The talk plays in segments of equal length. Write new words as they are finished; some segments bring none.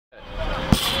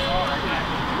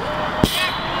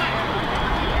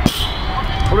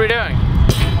What are we doing?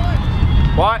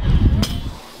 What?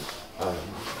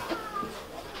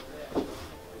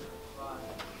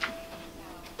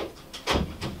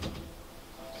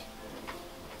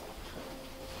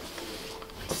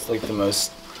 It's like the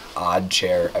most odd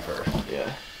chair ever.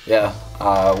 Yeah.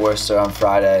 Yeah, Worcester on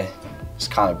Friday. It's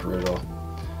kind of brutal.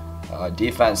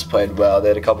 Defense played well. They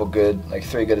had a couple good, like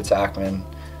 3 good attackmen.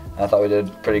 I thought we did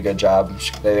a pretty good job.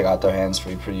 They got their hands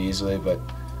free pretty easily, but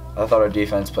I thought our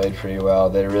defense played pretty well.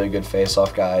 They had a really good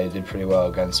face-off guy. He did pretty well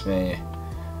against me.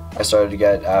 I started to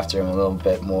get after him a little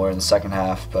bit more in the second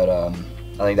half, but I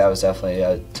think that was definitely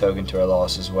a token to our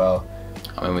loss as well.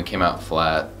 I mean, we came out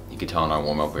flat. You could tell in our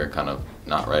warm-up we were kind of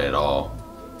not right at all.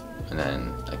 And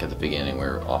then, like at the beginning, we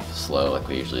were off slow like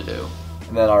we usually do.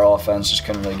 And then our offense just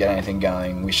couldn't really get anything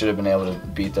going. We should have been able to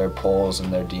beat their pulls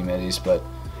and their D-middies, but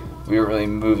we were really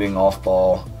moving off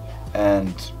ball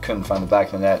and couldn't find the back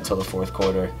of the net until the fourth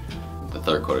quarter. The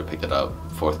third quarter picked it up.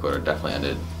 Fourth quarter definitely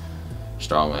ended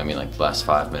strongly. I mean, like the last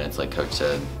 5 minutes, like Coach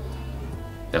said,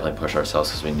 definitely pushed ourselves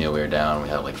because we knew we were down. We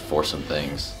had to like force some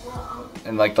things.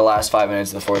 And like the last 5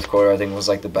 minutes of the fourth quarter, I think was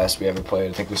like the best we ever played.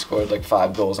 I think we scored like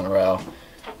 5 goals in a row.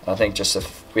 I think just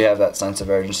if we have that sense of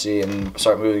urgency and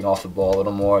start moving off the ball a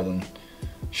little more, then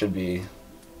should be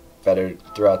better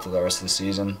throughout the rest of the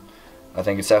season. I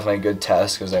think it's definitely a good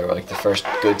test because they were like the first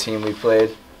good team we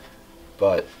played,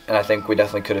 and I think we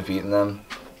definitely could have beaten them.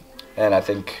 And I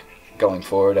think going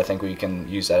forward, I think we can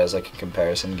use that as like a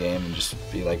comparison game and just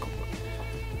be like,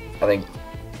 I think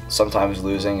sometimes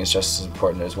losing is just as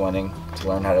important as winning, to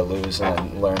learn how to lose and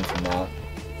then learn from that.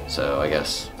 So I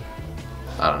guess,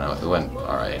 I don't know, it went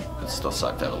all right. It still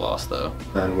sucked to have a loss though.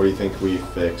 And what do you think we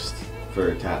fixed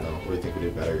for Tatnall? What do you think we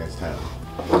did better against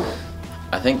Tatnall?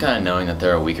 I think kind of knowing that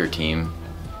they're a weaker team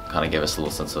kind of gave us a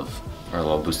little sense of, or a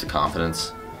little boost of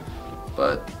confidence.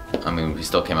 But, I mean, we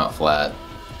still came out flat.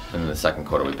 And in the second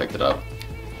quarter, we picked it up.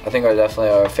 I think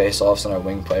our face-offs and our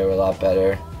wing play were a lot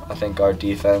better. I think our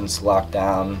defense locked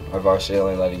down, our varsity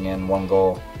only letting in 1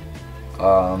 goal.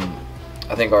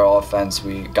 I think our offense,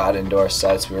 we got into our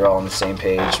sets, we were all on the same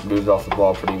page, moved off the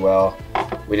ball pretty well.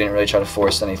 We didn't really try to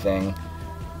force anything.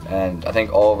 And I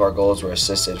think all of our goals were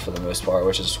assisted for the most part,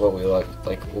 which is what we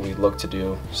look to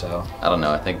do. So I don't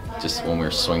know. I think just when we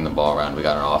were swinging the ball around, we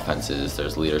got our offenses.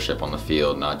 There's leadership on the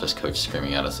field, not just coach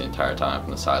screaming at us the entire time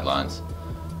from the sidelines.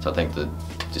 So I think that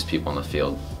just people on the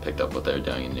field picked up what they were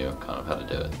doing and knew kind of how to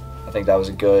do it. I think that was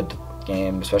a good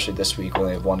game, especially this week when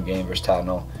they have 1 game versus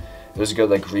Tatnall. It was a good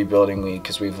like rebuilding week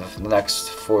because the next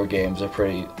 4 games are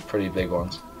pretty big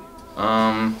ones.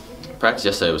 Practice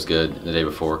yesterday was good, the day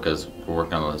before, because we're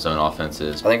working on the zone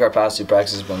offenses. I think our past 2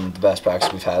 practices have been the best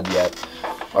practice we've had yet.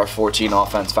 Our 14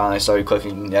 offense finally started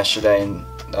clicking yesterday and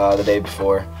the day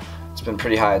before. It's been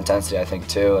pretty high intensity, I think,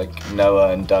 too. Like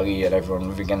Noah and Dougie and everyone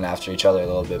moving in after each other a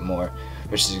little bit more,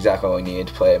 which is exactly what we need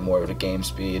to play at more of a game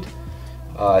speed.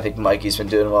 I think Mikey's been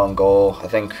doing well in goal. I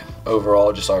think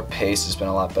overall just our pace has been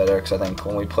a lot better because I think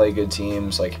when we play good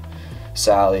teams like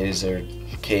Sally's or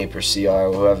Cape or CR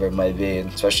or whoever it might be,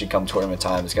 and especially come tournament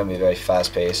time, it's going to be very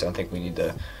fast paced, and I think we need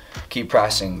to keep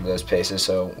pressing those paces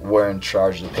so we're in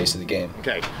charge of the pace of the game.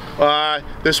 Okay,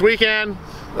 this weekend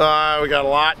we got a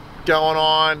lot going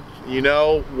on. You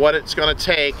know what it's going to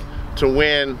take to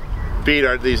beat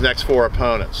these next 4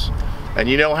 opponents, and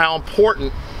you know how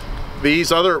important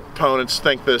these other opponents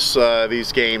think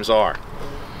these games are.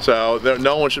 So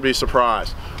no one should be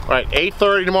surprised. All right,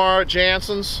 8:30 tomorrow at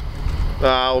Jansen's.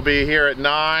 We'll be here at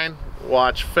 9,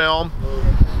 watch film.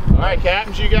 All right,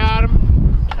 captains, you got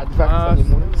them?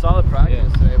 Solid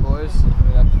practice today, boys. I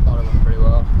mean, I thought it went pretty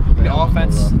well. The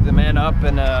offense, the man up,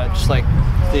 and just like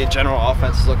the general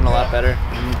offense is looking a lot better.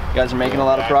 You guys are making a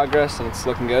lot of progress, and it's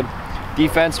looking good.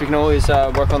 Defense, we can always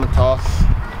work on the talk.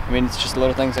 I mean, it's just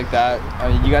little things like that. I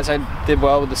mean, you guys did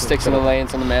well with the sticks in the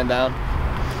lanes on the man down.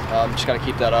 Just got to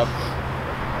keep that up.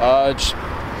 I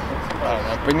don't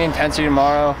know, bring the intensity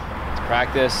tomorrow.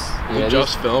 Practice. Is it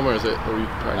just film, or are we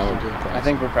practicing too? I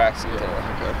think we're practicing too.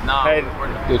 Okay. No, hey,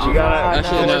 dude, you gotta.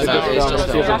 Actually, no,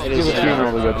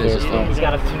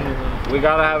 We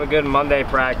gotta have a good Monday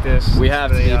practice. We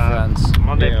have to be friends.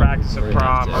 Monday practice of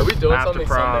prom. Are we doing after something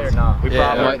prom? Sunday or not? We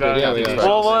probably are gonna.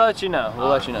 We'll let you know. We'll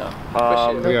let you know.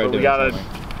 We gotta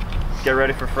get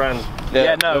ready for friends.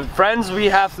 Yeah, no, friends. We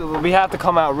have to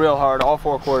come out real hard all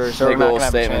 4 quarters. So we're not gonna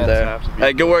have a chance. There.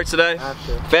 Hey, good work today.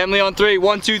 Family on 3.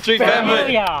 1, 2, 3.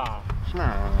 Family.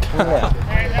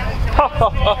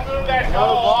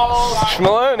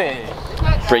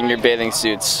 Schmaloney. Bring your bathing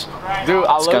suits. Dude,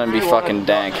 It's gonna be fucking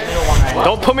dank.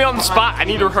 Don't put me on the spot. I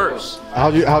need to rehearse.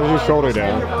 How's your shoulder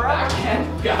doing?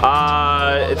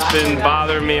 It's been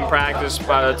bothering me in practice,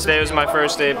 but today was my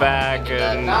first day back,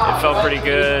 and it felt pretty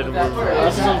good.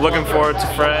 We're looking forward to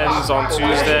friends on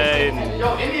Tuesday, and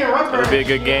it'll be a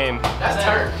good game.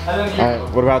 Alright,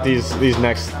 what about these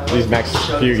next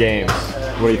few games?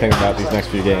 What do you think about these next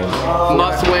few games?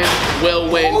 Must win,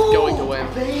 will win, going to win.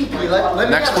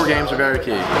 Next 4 games are very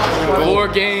key. 4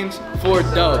 games, 4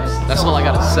 dubs. That's all I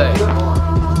gotta say.